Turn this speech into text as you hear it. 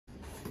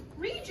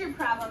Read your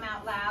problem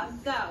out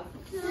loud. Go.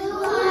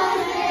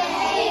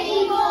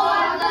 284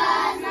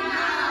 plus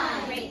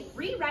 9. Great.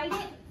 Rewrite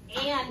it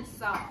and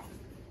solve.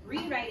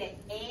 Rewrite it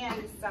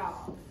and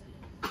solve.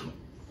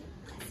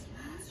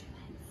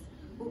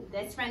 Ooh,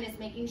 this friend is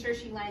making sure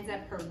she lines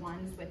up her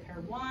ones with her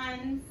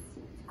ones,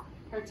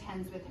 her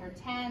tens with her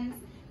tens.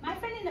 My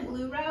friend in the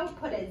blue row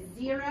put a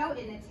 0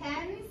 in the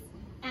tens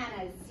and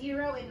a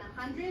 0 in the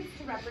hundreds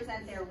to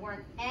represent there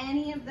weren't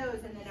any of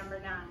those in the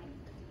number 9.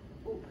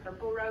 Ooh,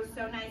 purple row,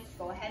 so nice.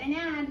 Go ahead and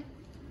add.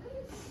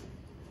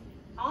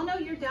 I'll know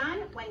you're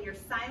done when you're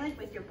silent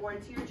with your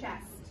board to your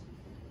chest.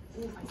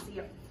 Ooh, I see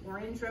an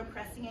orange row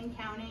pressing and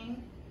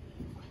counting.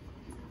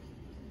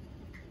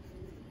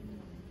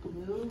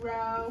 Blue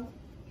row.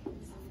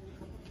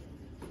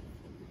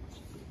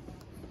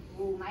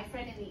 Ooh, my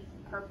friend in the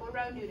purple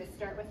row knew to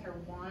start with her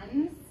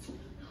ones.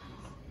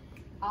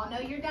 I'll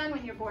know you're done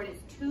when your board is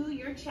to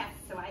your chest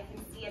so I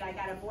can see it. I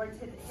got a board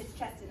to his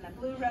chest in the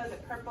blue row, the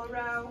purple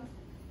row.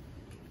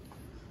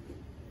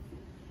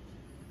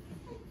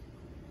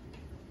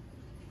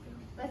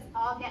 Let's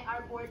all get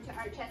our board to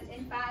our chest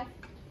in 5,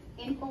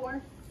 in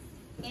 4,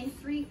 in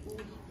 3,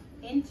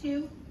 in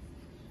 2,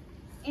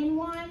 in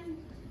 1.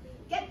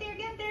 Get there,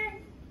 get there.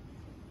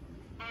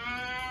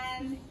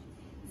 And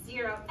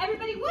 0.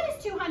 Everybody, what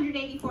is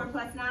 284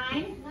 plus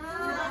 9?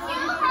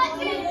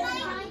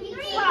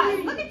 293.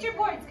 What? Look at your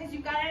boards, because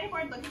you've got it on your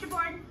board. Look at your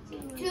board.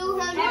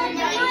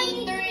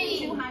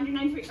 293.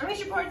 293. Erase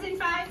your boards in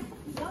 5.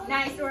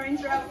 Nice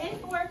orange row. In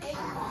 4.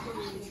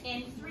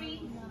 In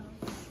 3.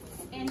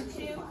 In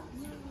 2.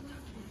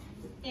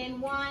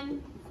 In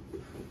 1.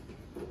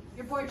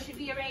 Your board should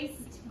be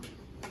erased.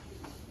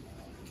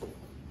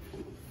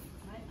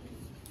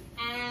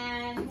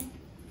 And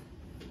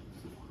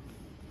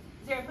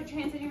 0. Put your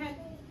hands on your head.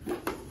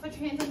 Put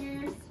your hands on your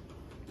ears.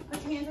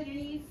 Put your hands on your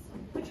knees.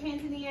 Put your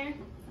hands in the air.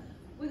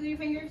 Wiggle your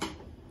fingers.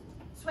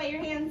 Sway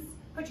your hands.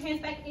 Put your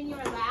hands back in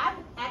your lap.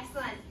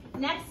 Excellent.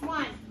 Next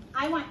one.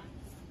 I want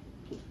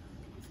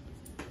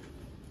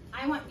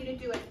you to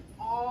do it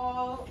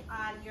all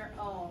on your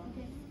own.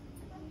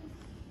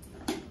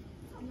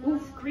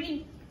 Oof,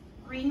 green.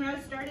 Green row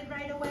started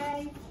right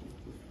away.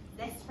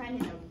 This friend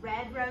in a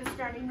red row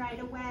starting right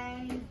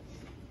away.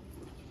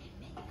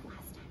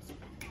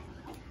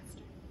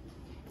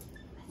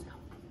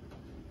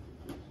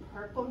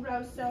 Purple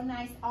row, so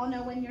nice. I'll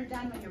know when you're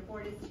done when your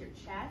board is to your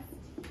chest.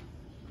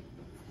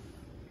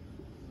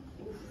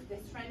 Oof,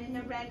 this friend in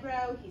the red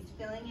row, he's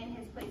filling in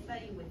his place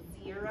value with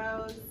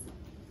 0s.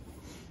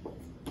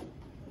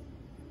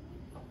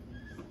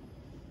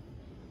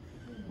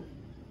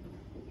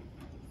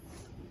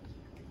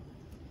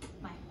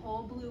 My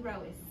whole blue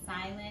row is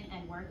silent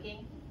and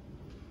working.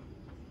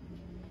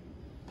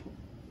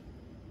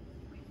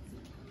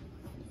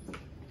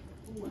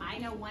 Ooh, I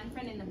know one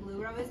friend in the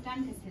blue row is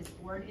done because his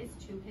board is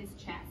to his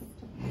chest.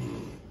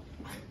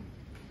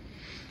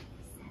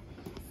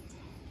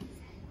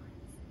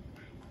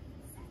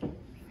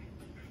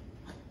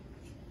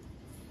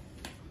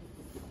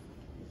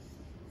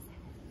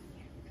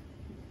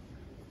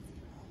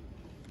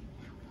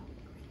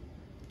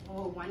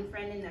 Oh, one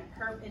friend in the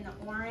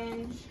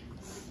orange.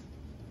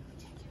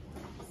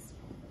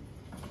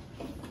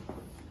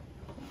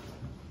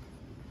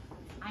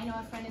 I know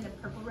a friend in the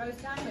purple row is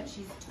done, but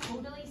she's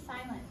totally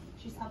silent.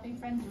 She's helping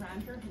friends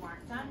around her who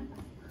aren't done.